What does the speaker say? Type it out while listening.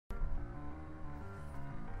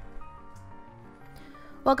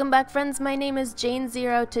Welcome back, friends. My name is Jane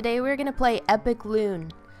Zero. Today we're gonna play Epic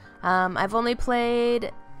Loon. I've only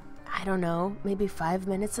played, I don't know, maybe 5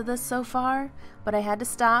 minutes of this so far, but I had to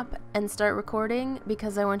stop and start recording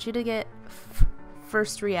because I want you to get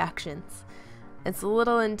first reactions. It's a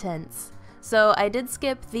little intense. So I did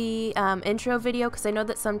skip the intro video because I know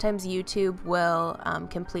that sometimes YouTube will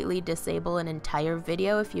completely disable an entire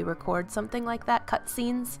video if you record something like that,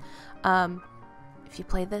 cutscenes. If you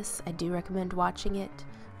play this, I do recommend watching it.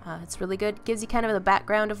 It's really good. Gives you kind of the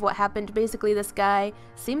background of what happened. Basically, this guy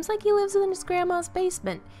seems like he lives in his grandma's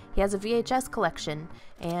basement. He has a VHS collection,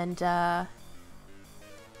 and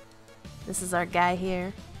this is our guy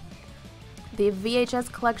here. The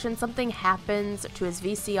VHS collection, something happens to his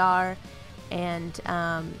VCR, and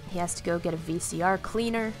he has to go get a VCR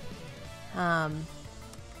cleaner. Yeah,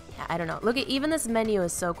 I don't know. Look at, even this menu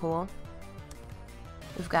is so cool.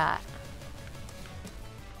 We've got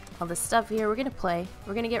all this stuff here. We're gonna play.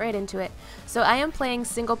 We're gonna get right into it. So I am playing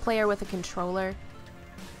single player with a controller.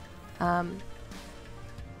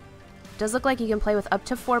 Does look like you can play with up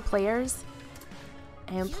to 4 players.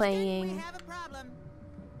 I am playing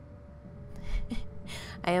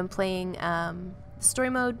I am playing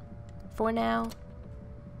story mode for now.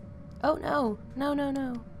 Oh no,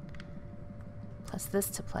 no. Plus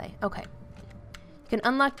this to play. Okay. You can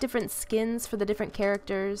unlock different skins for the different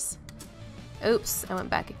characters. Oops, I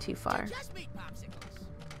went back too far.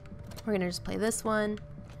 We're gonna just play this one.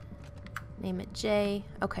 Name it J.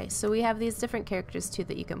 Okay, so we have these different characters too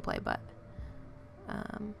that you can play, but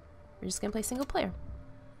we're just gonna play single player.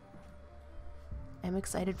 I'm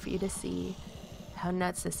excited for you to see how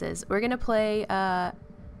nuts this is. We're gonna play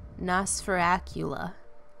Nosferacula.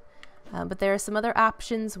 But there are some other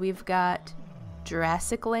options. We've got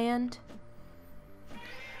Jurassic Land,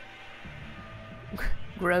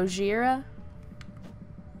 Grojira,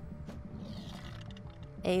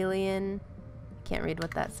 Alien. Can't read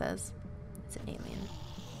what that says. It's an alien.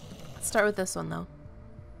 Let's start with this one though.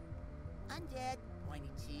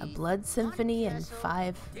 A Blood Symphony and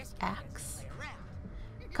 5 acts.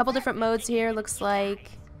 A couple different modes here. Looks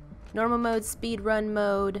like normal mode, speed run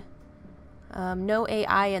mode. No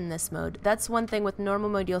AI in this mode. That's one thing with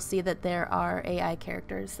normal mode. You'll see that there are AI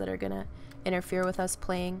characters that are gonna interfere with us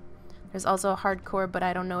playing. There's also a hardcore, but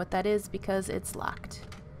I don't know what that is because it's locked.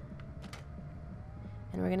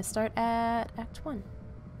 And we're gonna start at Act 1.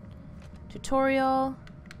 Tutorial.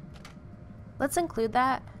 Let's include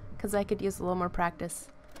that because I could use a little more practice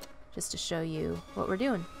just to show you what we're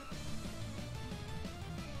doing.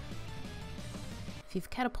 If you've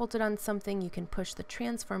catapulted on something, you can push the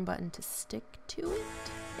transform button to stick to it.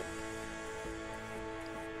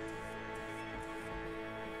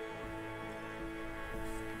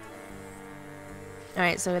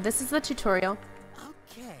 Alright, so this is the tutorial.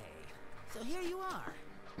 Okay, so here you are.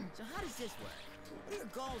 So how does this work? What are your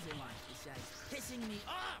goals in life besides pissing me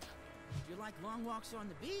off? Do you like long walks on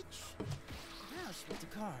the beach? The house with the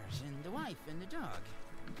cars and the wife and the dog?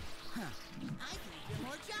 Huh. I think you're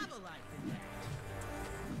more Java-like than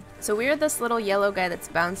that. So we're this little yellow guy that's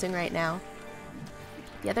bouncing right now.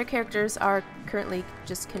 The other characters are currently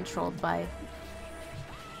just controlled by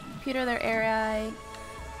computer, their AI.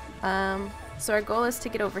 So our goal is to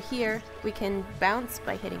get over here. We can bounce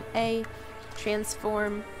by hitting A,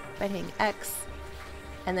 transform by hitting X,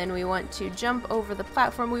 and then we want to jump over the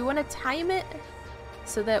platform. We want to time it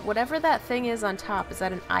so that whatever that thing is on top, is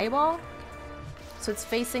that an eyeball? So it's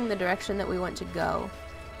facing the direction that we want to go.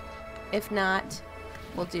 If not,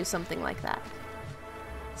 we'll do something like that.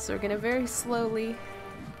 So we're gonna very slowly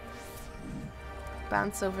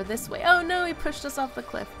bounce over this way. Oh no, he pushed us off the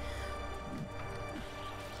cliff.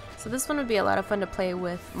 So this one would be a lot of fun to play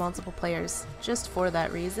with multiple players, just for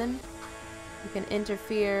that reason. You can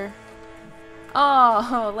interfere.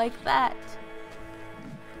 Oh, like that.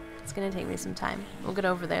 It's gonna take me some time. We'll get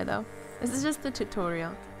over there though. This is just the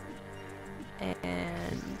tutorial.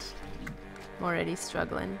 And I'm already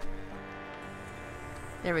struggling.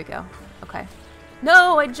 There we go. Okay.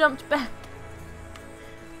 No, I jumped back.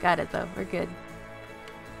 Got it though. We're good.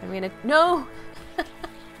 I'm gonna... No!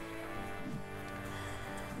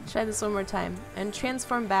 Try this one more time. And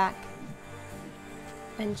transform back.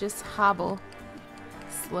 And just hobble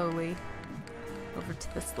slowly over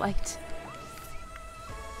to this light.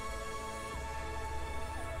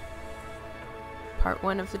 Part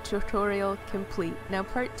 1 of the tutorial complete. Now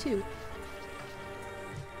part 2.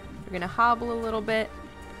 We're gonna hobble a little bit.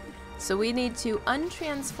 So we need to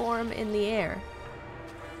untransform in the air.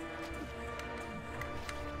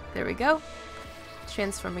 There we go.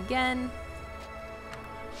 Transform again.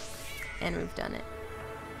 And we've done it.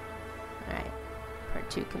 Alright. Part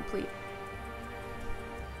 2 complete.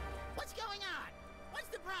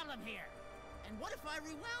 And what if I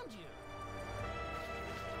rewound you?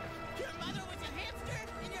 Your mother was a hamster,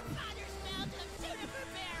 and your father smelled of juniper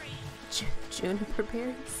berries. Juniper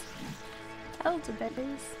berries?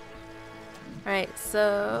 Elderberries. Alright,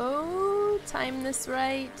 so time this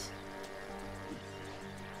right.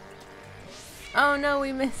 Oh no,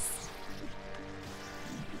 we missed.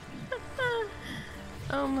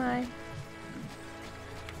 Oh my.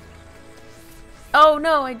 Oh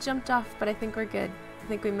no, I jumped off, but I think we're good. I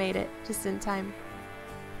think we made it, just in time.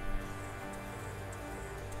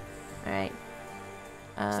 Alright.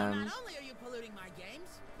 So not only are you polluting my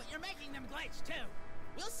games, but you're making them glitch too.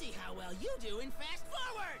 We'll see how well you do in fast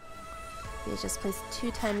forward. It just plays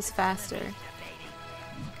 2 times faster.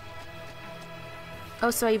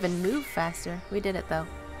 Oh, so I even move faster. We did it though.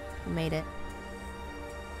 We made it.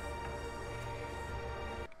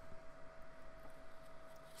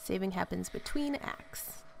 Saving happens between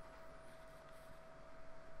acts.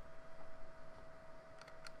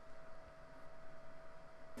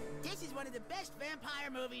 This is one of the best vampire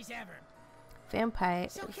movies ever.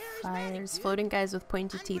 Vampires, floating guys with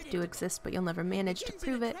pointy teeth do exist, but you'll never manage to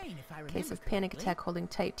prove it. Case of panic attack holding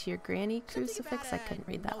tight to your granny crucifix. I couldn't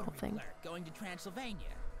read that whole thing. Going to Transylvania.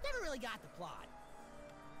 Never really got the plot.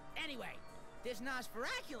 Anyway, this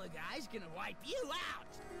Nosferacula guy's gonna wipe you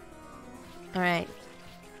out. Alright.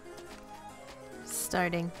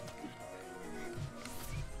 Starting.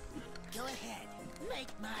 Go ahead, make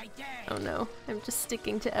my day. Oh no, I'm just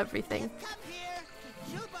sticking to everything. Come here,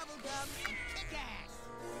 chew bubblegum, and kick ass.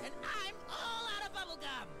 And I'm all out of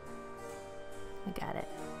bubblegum. I got it.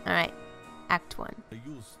 Alright, Act 1. I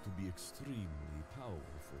used to be extremely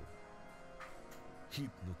powerful,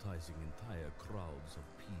 hypnotizing entire crowds of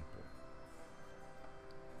people,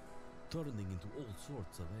 turning into all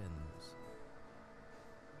sorts of animals.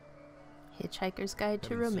 Hitchhiker's Guide to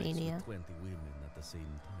Having sex Romania. with 20 women at the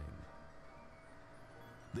same time.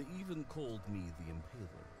 They even called me the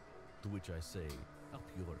Impaler, to which I say, up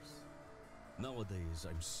yours. Nowadays,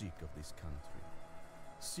 I'm sick of this country.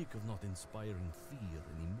 Sick of not inspiring fear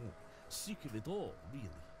anymore. Sick of it all,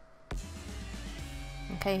 really.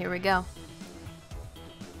 Okay, here we go.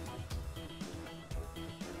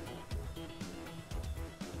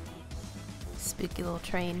 Spooky little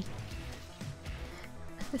train.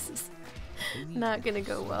 This is not gonna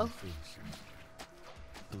go well.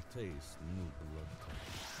 To taste new blood colors.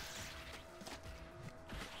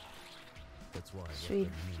 That's why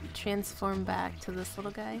Should we transform back to this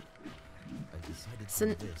little guy? I decided So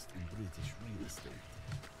to invest in British real estate.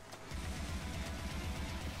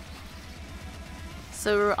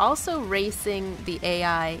 So we're also racing the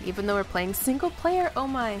AI, even though we're playing single player. Oh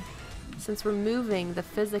my! Since we're moving, the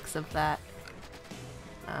physics of that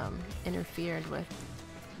interfered with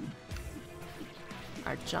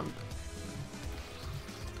our jump.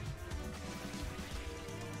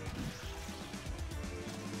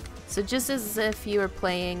 So just as if you were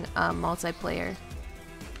playing multiplayer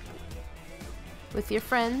with your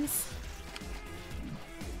friends.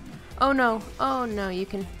 Oh no! Oh no! You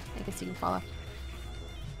can. I guess you can fall off.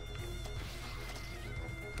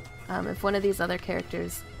 If one of these other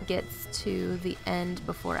characters gets to the end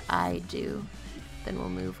before I do, then we'll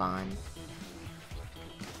move on.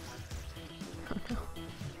 Oh no.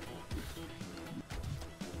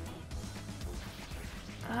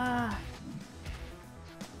 Ah.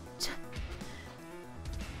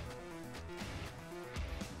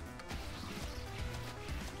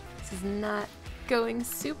 This is not going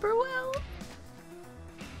super well.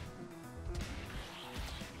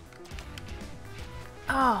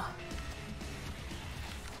 Oh.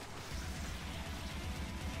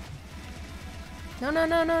 No, no,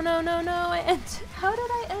 no, no, no, no, no. How did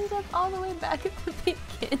I end up all the way back at the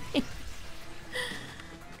beginning?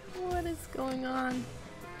 What is going on?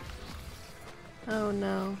 Oh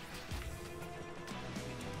no.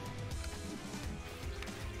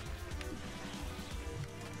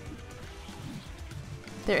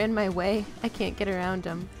 They're in my way. I can't get around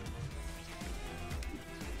them.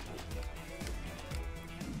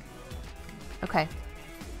 Okay.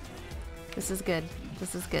 This is good.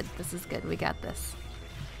 This is good. This is good. We got this.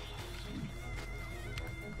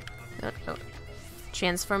 Oh, oh.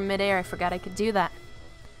 Transform midair. I forgot I could do that.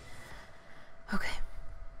 Okay.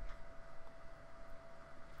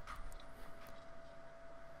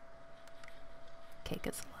 Cake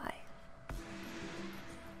is a lie.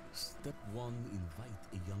 Step 1, invite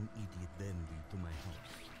a young idiot dandy to my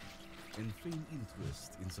house and feign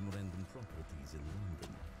interest in some random properties in London.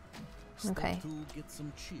 Step Okay. 2, get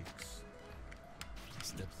some chicks.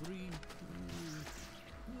 Step 3,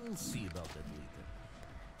 we'll see about that later.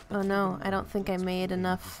 Oh no, I don't think I made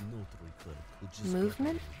enough This notary clerk who just got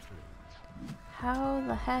movement. out of the train. How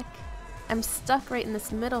the heck? I'm stuck right in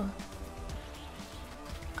this middle.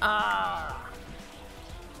 Ah.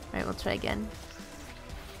 Alright, we'll try again.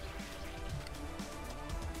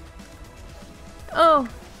 Oh!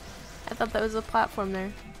 I thought that was a platform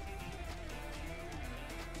there.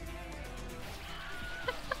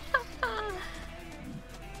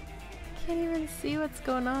 Can't even see what's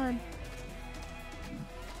going on.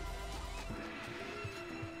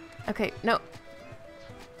 Okay, no.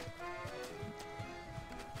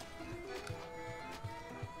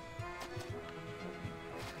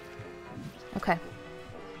 Okay.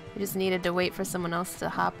 We just needed to wait for someone else to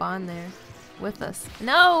hop on there with us.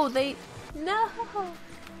 No, they... No!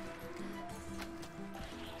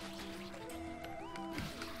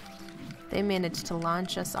 They managed to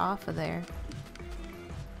launch us off of there.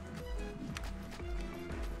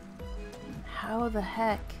 How the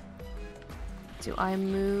heck do I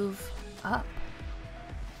move up?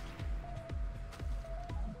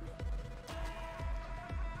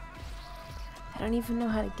 I don't even know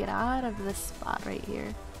how to get out of this spot right here.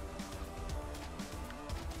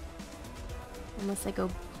 Unless I go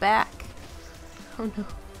back. Oh no.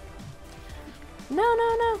 No,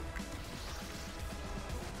 no, no!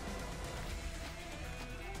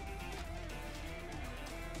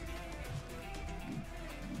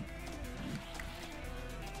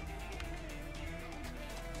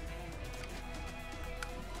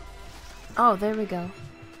 Oh, there we go.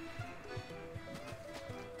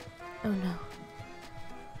 Oh no.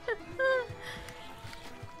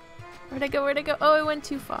 Where'd I go? Where'd I go? Oh, I went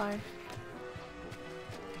too far.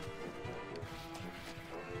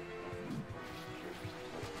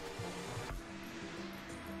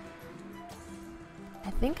 I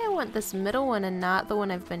think I want this middle one and not the one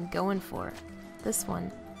I've been going for. This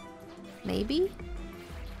one. Maybe?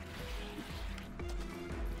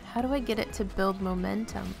 How do I get it to build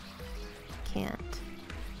momentum? Can't.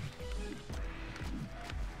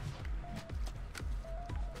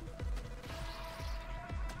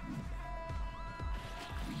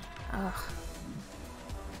 Ugh.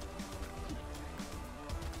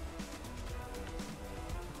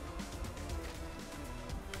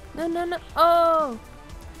 No, no, no. Oh!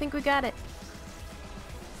 I think we got it.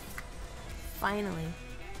 Finally.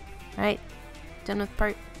 Alright. Done with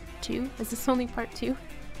part 2? Is this only part 2?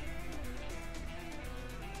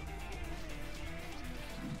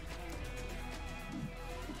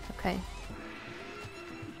 Okay.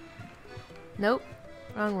 Nope.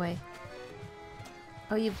 Wrong way.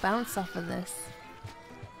 Oh, you bounce off of this.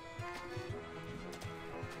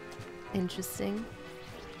 Interesting.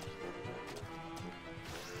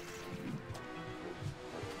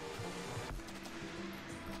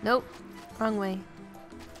 Nope. Wrong way.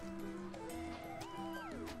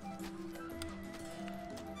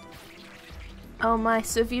 Oh my,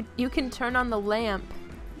 so if you can turn on the lamp,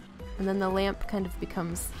 and then the lamp kind of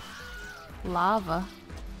becomes lava.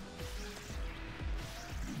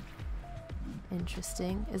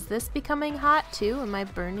 Interesting. Is this becoming hot too? Am I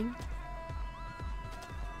burning?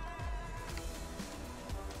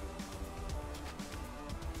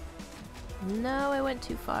 No, I went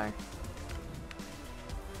too far.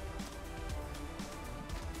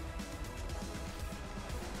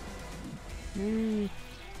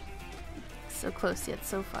 So close yet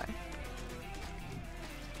so far.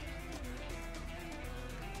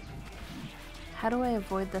 How do I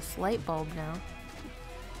avoid this light bulb now?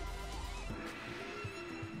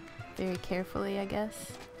 Very carefully, I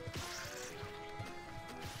guess.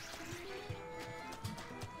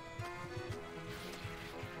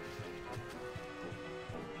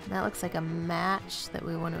 That looks like a match that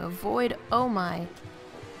we want to avoid. Oh my.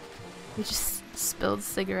 We just spilled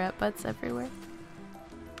cigarette butts everywhere.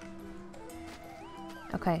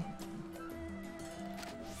 Okay.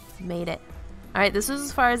 Made it. Alright, this was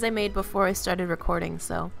as far as I made before I started recording,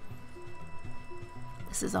 so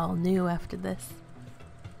this is all new after this.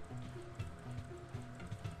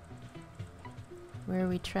 Where are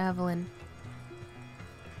we traveling?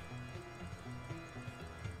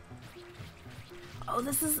 Oh,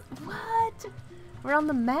 this is... What? We're on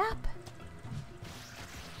the map?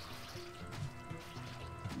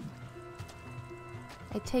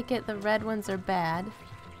 I take it the red ones are bad.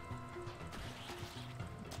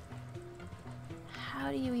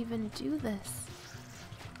 How do you even do this?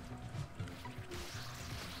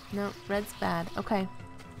 No, red's bad. Okay.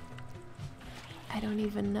 I don't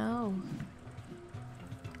even know.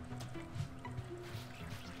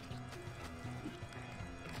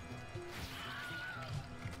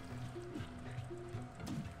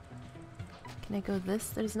 Can I go this?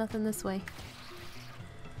 There's nothing this way.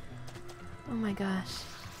 Oh my gosh.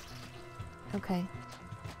 Okay.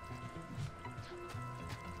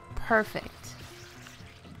 Perfect.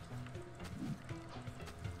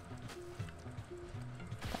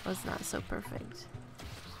 That was not so perfect.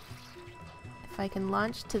 If I can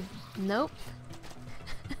launch to... Nope.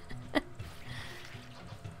 Where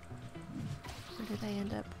did I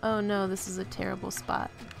end up? Oh no, this is a terrible spot.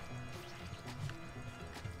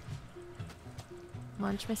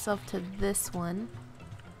 Launch myself to this one.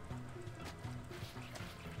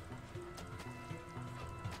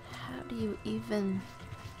 How do you even...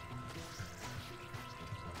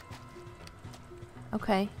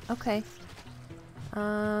 Okay, okay.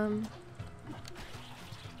 We're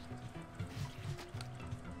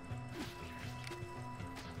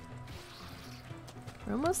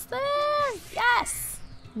almost there! Yes!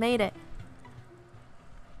 Made it.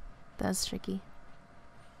 That was tricky.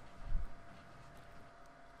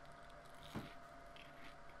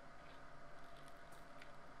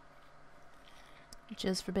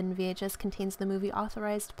 Joe's Forbidden VHS contains the movie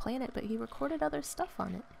Authorized Planet, but he recorded other stuff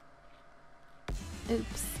on it.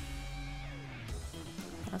 Oops.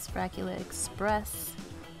 That's Fracula Express.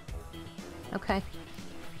 Okay.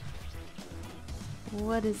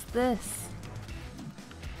 What is this?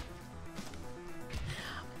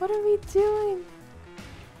 What are we doing?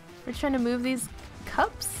 We're trying to move these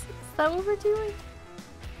cups? Is that what we're doing?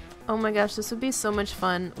 Oh my gosh, this would be so much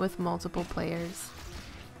fun with multiple players.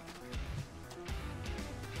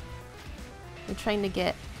 We're trying to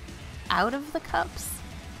get out of the cups?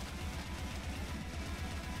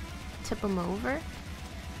 Tip them over?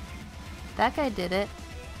 That guy did it.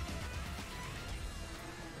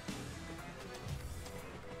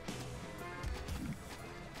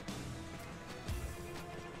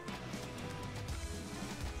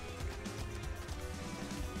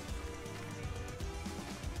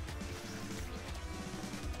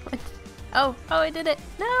 What? Oh, I did it.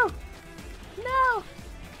 No! No!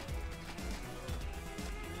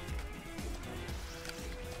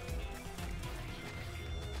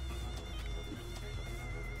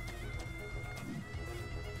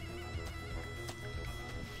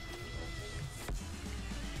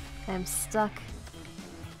 I'm stuck.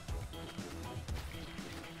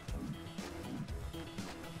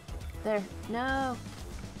 There. No!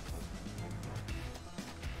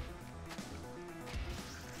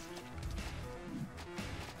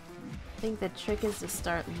 I think the trick is to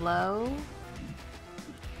start low.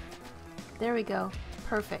 There we go.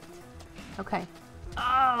 Perfect. Okay.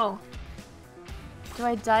 Oh! Do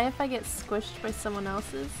I die if I get squished by someone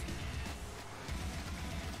else's?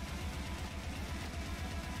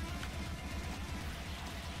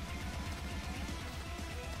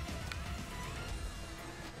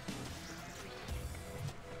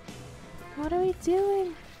 What are we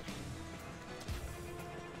doing?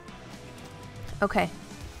 Okay.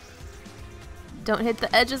 Don't hit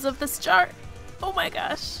the edges of this chart. Oh my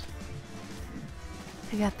gosh.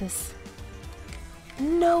 I got this.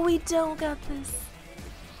 No, we don't got this.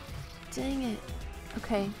 Dang it.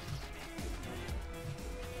 Okay.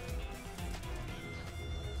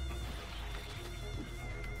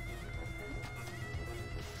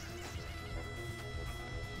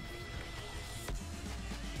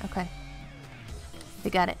 Okay. We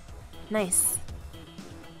got it. Nice.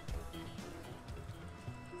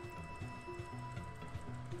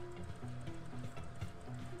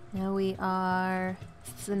 Now we are...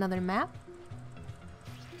 This is another map?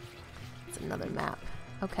 It's another map.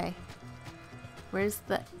 Okay. Where's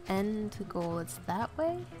the end goal? It's that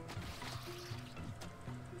way?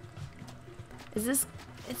 Is this...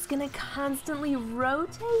 It's gonna constantly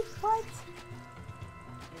rotate? What?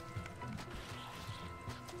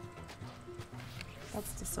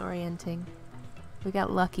 That's disorienting. We got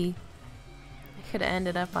lucky. I could have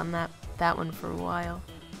ended up on that one for a while.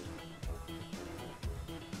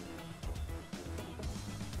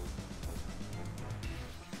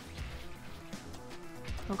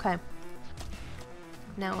 Okay.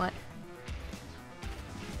 Now what?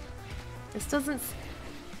 This doesn't...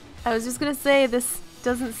 I was just gonna say, this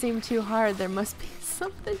doesn't seem too hard. There must be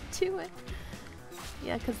something to it.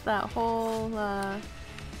 Yeah, because that whole,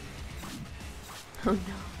 Oh no.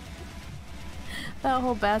 That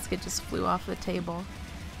whole basket just flew off the table.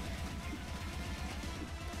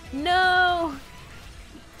 No!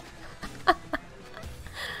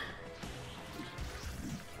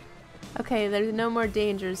 Okay, there's no more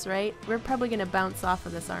dangers, right? We're probably gonna bounce off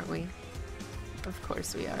of this, aren't we? Of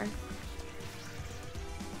course we are.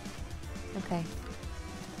 Okay.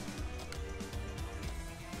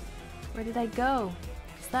 Where did I go?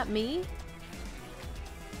 Is that me?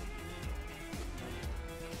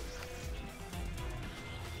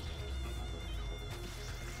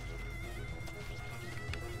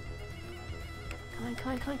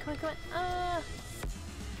 come on, come on, come on, come on. Ah!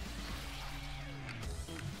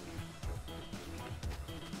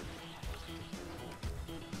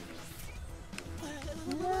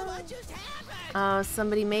 What just happened? Oh,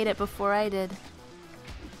 somebody made it before I did.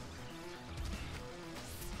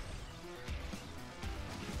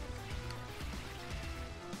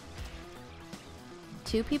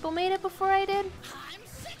 Two people made it before I did? I'm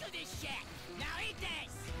sick of this shit. Now eat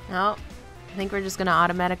this. Oh, I think we're just gonna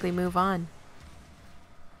automatically move on.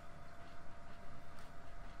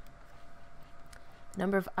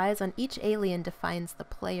 Number of eyes on each alien defines the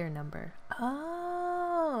player number.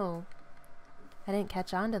 Oh, I didn't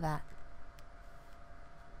catch on to that.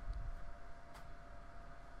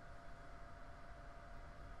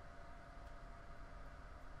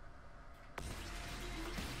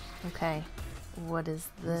 Okay, what is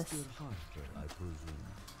this? Mr. Harper, I presume.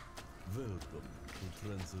 Welcome to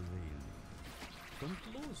Transylvania. Come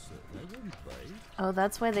closer, I won't bite. Oh,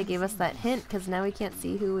 that's why they gave us that hint, because now we can't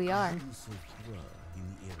see who we are. Je ne sais quoi in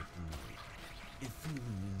the air tonight. A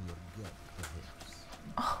feeling in your gut, perhaps.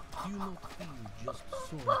 Do you not feel just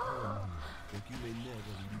so at home, like you may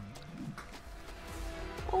never leave?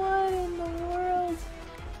 What in the world?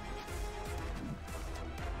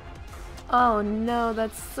 Oh no,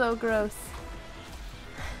 that's so gross.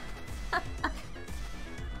 I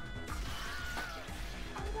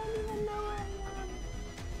don't even know where I am.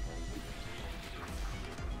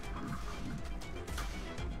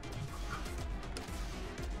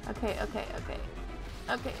 Okay, okay, okay.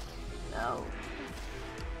 Okay, no.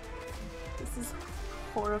 This is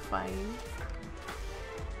horrifying.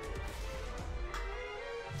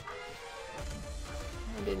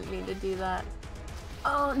 I didn't mean to do that.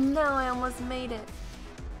 Oh no, I almost made it.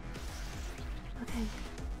 Okay.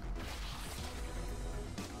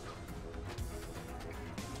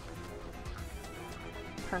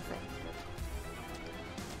 Perfect.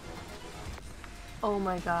 Oh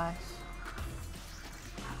my gosh.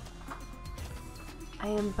 I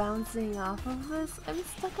am bouncing off of this. I'm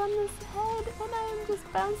stuck on this head and I am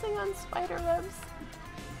just bouncing on spider webs.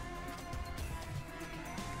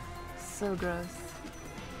 So gross.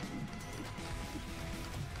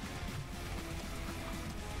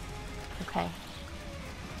 Okay.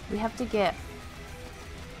 We have to get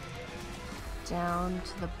down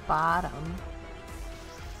to the bottom.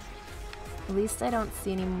 At least I don't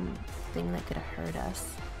see anything that could hurt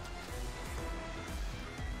us.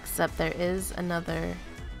 Except there is another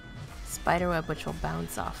spiderweb which will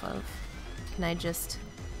bounce off of. Can I just...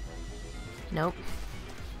 Nope.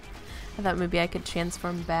 I thought maybe I could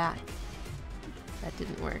transform back. That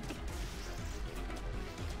didn't work.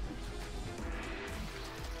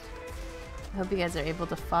 I hope you guys are able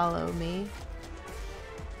to follow me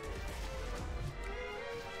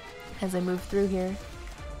as I move through here.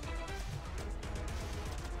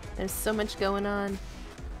 There's so much going on.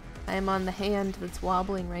 I am on the hand that's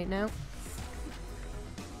wobbling right now.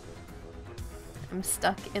 I'm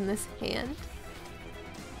stuck in this hand.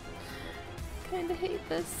 Kinda hate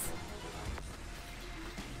this.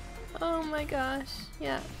 Oh my gosh.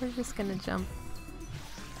 Yeah, we're just gonna jump.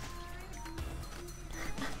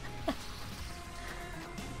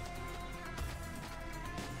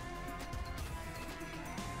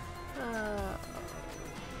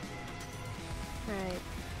 Alright.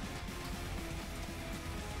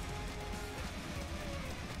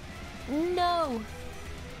 No!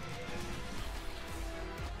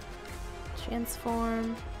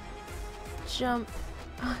 Transform. Jump.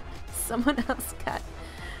 Someone else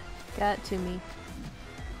got to me.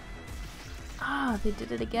 Ah, they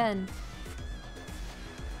did it again.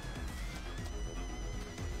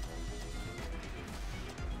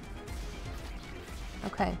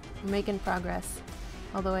 Okay, we're making progress.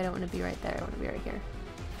 Although I don't want to be right there, I want to be right here.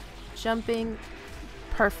 Jumping.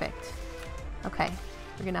 Perfect. Okay,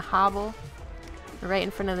 we're gonna hobble. We're right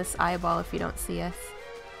in front of this eyeball if you don't see us.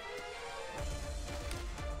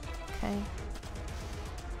 Okay.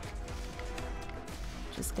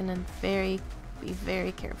 Just gonna be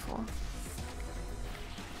very careful.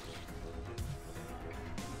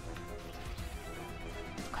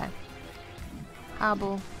 Okay.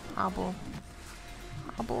 Hobble, hobble,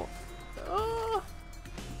 hobble. Oh!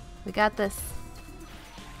 We got this.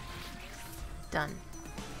 Done.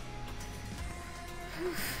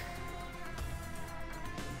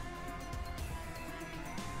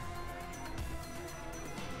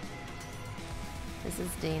 This is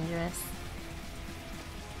dangerous.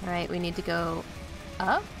 Alright, we need to go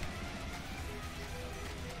up.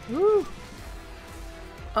 Woo!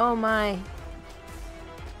 Oh my.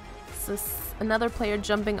 So another player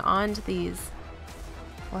jumping onto these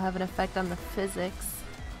will have an effect on the physics.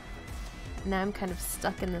 Now I'm kind of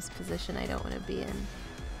stuck in this position I don't want to be in.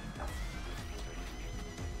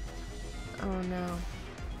 Oh no.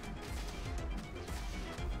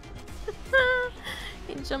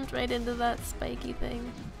 He jumped right into that spiky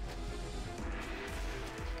thing.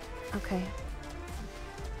 Okay.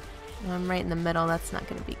 No, I'm right in the middle. That's not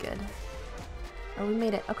gonna be good. Oh, we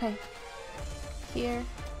made it. Okay. Here.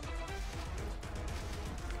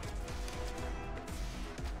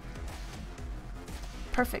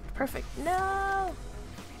 Perfect, perfect. No!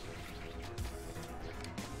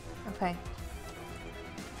 Okay.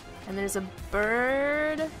 And there's a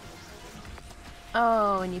bird.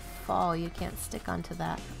 Oh, and you fall. You can't stick onto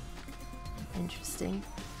that. Interesting.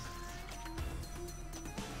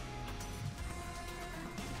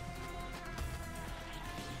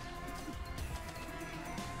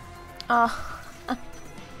 Oh.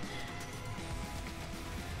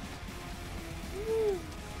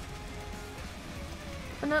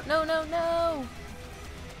 No, no, no, no!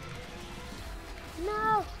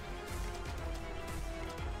 No!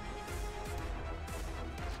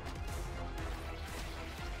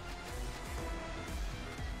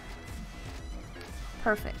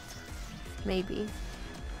 Perfect. Maybe.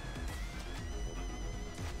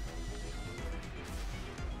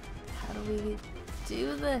 How do we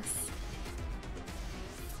do this?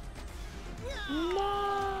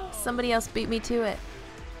 No! Somebody else beat me to it.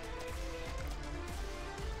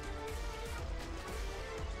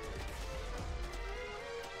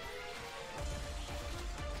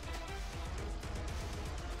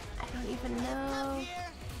 I don't even know.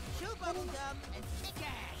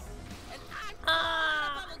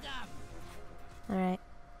 Alright.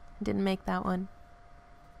 Didn't make that one.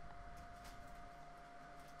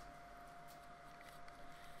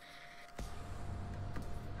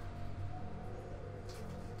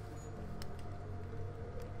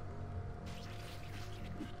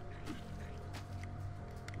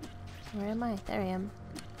 Where am I? There I am.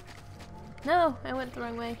 No! I went the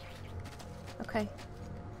wrong way. Okay.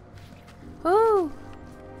 Woo!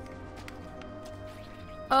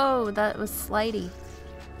 Oh, that was slidey.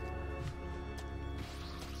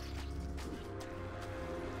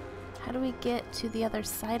 How do we get to the other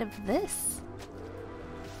side of this?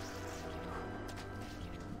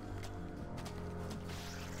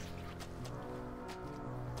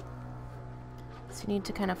 So you need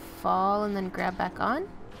to kind of fall and then grab back on?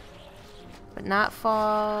 But not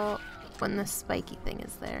fall when the spiky thing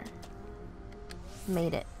is there.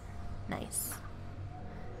 Made it. Nice.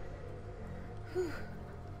 Whew.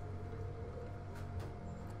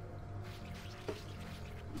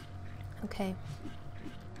 Okay.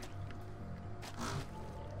 Are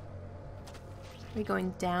we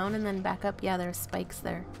going down and then back up? Yeah, there's spikes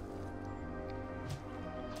there.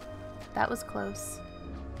 That was close.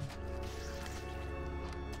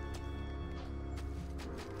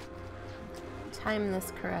 Time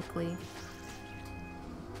this correctly.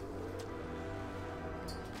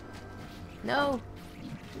 No!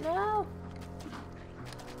 No!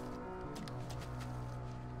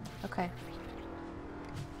 Okay.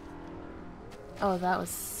 Oh, that was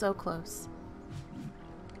so close.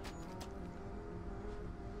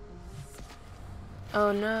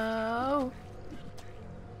 Oh no!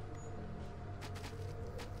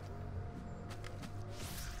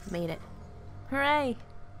 Made it. Hooray!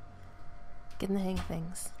 Getting the hang of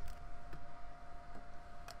things.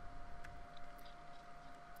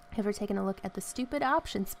 Ever taken a look at the stupid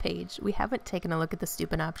options page? We haven't taken a look at the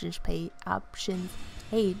stupid options page.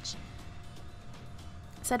 It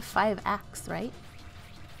said 5 acts, right?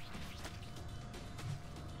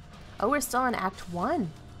 Oh, we're still on Act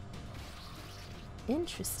 1.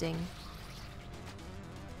 Interesting.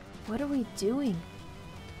 What are we doing?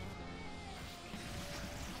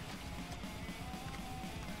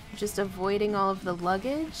 Just avoiding all of the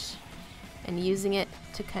luggage and using it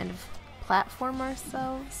to kind of platform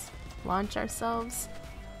ourselves, launch ourselves.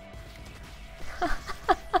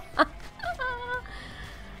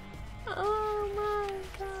 Oh my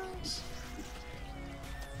gosh.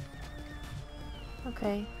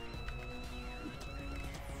 Okay.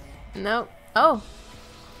 Nope. Oh!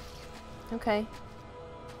 Okay.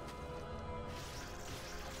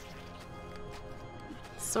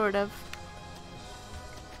 Sort of.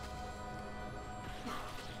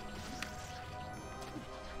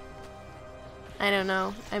 I don't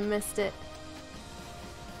know. I missed it.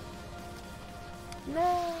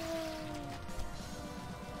 No.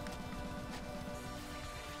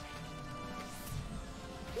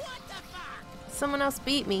 What the fuck? Someone else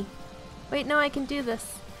beat me. Wait, no, I can do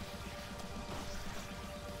this.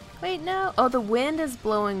 Wait, no. Oh, the wind is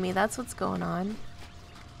blowing me. That's what's going on.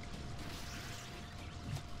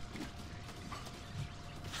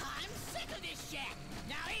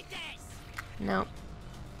 Nope.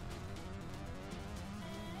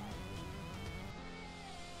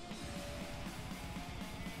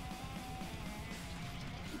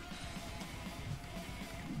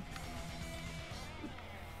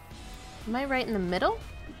 Am I right in the middle?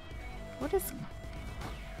 What is...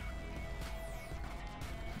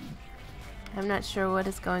 I'm not sure what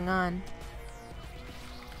is going on.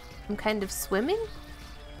 I'm kind of swimming?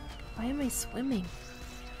 Why am I swimming?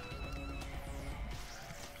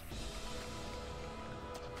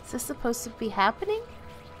 Is this supposed to be happening?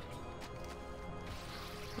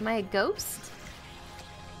 Am I a ghost?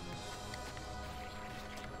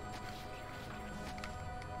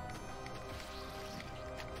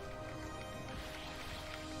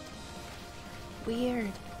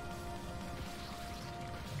 Weird.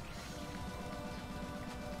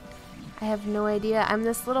 I have no idea. I'm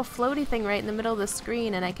this little floaty thing right in the middle of the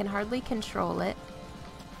screen and I can hardly control it.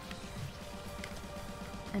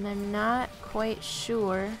 And I'm not quite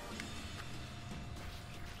sure.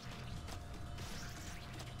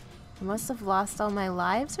 I must have lost all my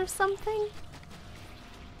lives or something?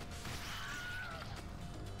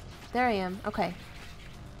 There I am. Okay.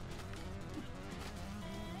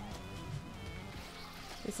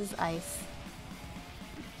 This is ice.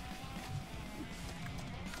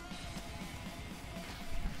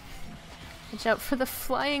 Watch out for the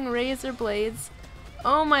flying razor blades.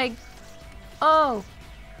 Oh my... Oh!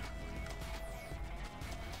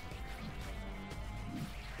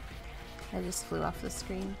 I just flew off the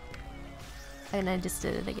screen. And I just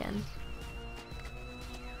did it again.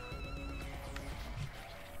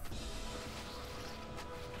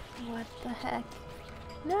 What the heck?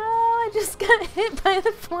 No, I just got hit by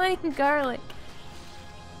the flying garlic.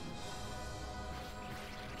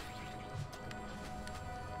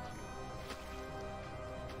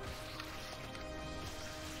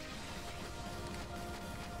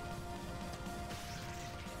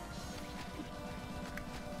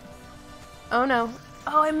 Oh no.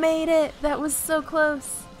 Oh, I made it! That was so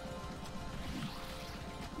close.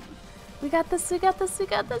 We got this, we got this, we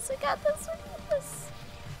got this, we got this, we got this.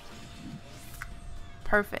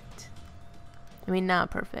 Perfect. I mean,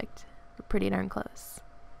 not perfect. We're pretty darn close.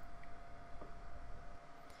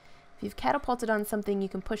 If you've catapulted on something, you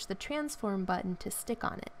can push the transform button to stick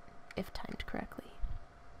on it, if timed correctly.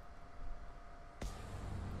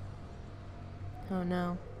 Oh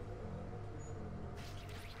no.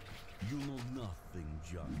 You know nothing,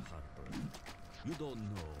 John Harper. You don't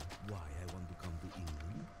know why I want to come to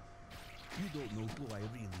England. You don't know who I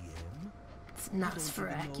really am. It's You don't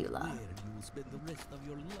Nosferacula. even know where you will spend the rest of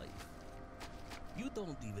your life. You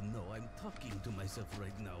don't even know I'm talking to myself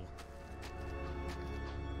right now.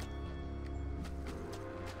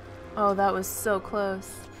 Oh, that was so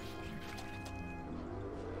close.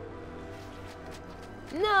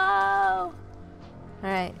 No!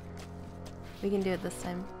 Alright. We can do it this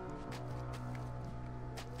time.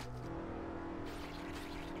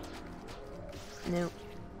 Nope.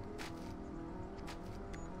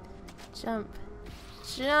 Jump.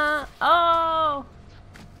 Jump. Oh!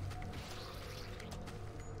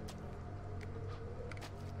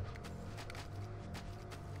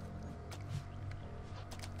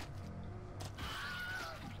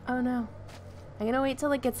 Oh no. I'm gonna wait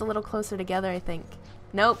till it gets a little closer together, I think.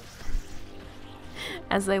 Nope.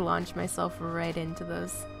 As I launch myself right into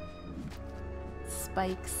those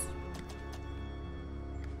spikes.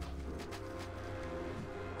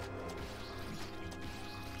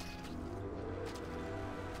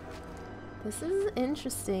 This is an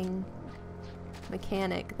interesting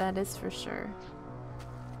mechanic, that is for sure.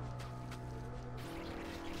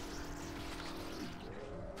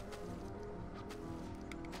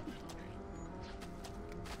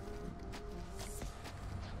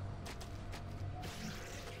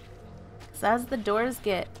 So as the doors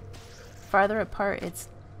get farther apart, it's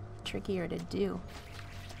trickier to do.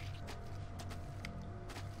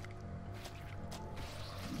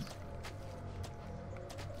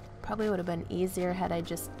 Probably would have been easier had I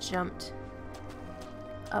just jumped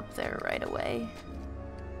up there right away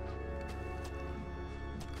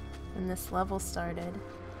when this level started.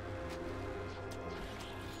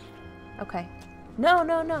 Okay. No,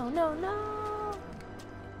 no, no, no, no!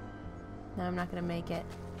 No, I'm not gonna make it.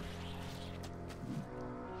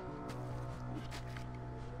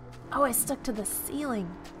 Oh, I stuck to the ceiling.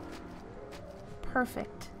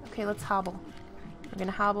 Perfect. Okay, let's hobble. We're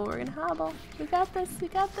gonna hobble, we're gonna hobble. We got this, we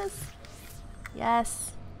got this.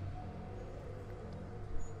 Yes.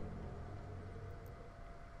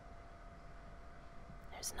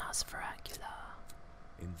 There's Nosferacula.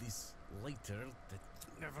 In this lighter that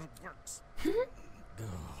never works. Oh,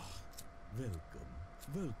 welcome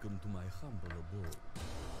Welcome to my humble abode.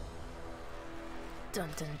 Dun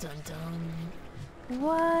dun dun dun.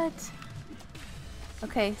 What?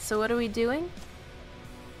 Okay, so what are we doing?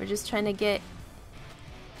 We're just trying to get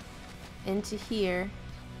into here.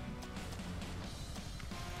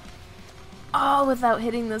 Oh, without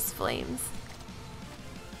hitting those flames.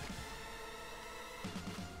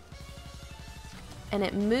 And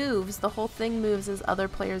it moves, the whole thing moves as other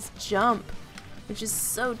players jump, which is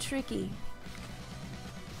so tricky.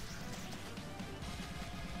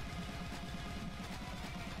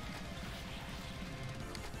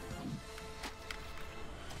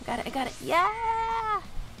 I got it, yeah!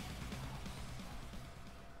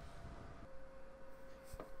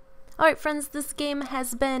 Alright friends, this game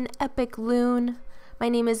has been Epic Loon. My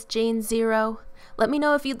name is Jane Zero. Let me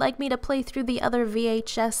know if you'd like me to play through the other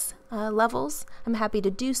VHS levels. I'm happy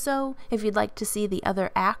to do so. If you'd like to see the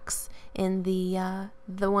other acts in the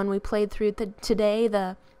one we played through today,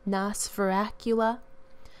 the Nosferacula.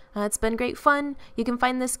 It's been great fun. You can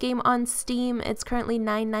find this game on Steam. It's currently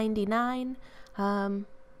 $9.99.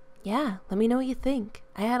 Yeah, let me know what you think.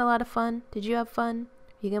 I had a lot of fun. Did you have fun?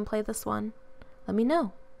 You gonna play this one? Let me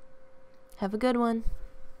know. Have a good one.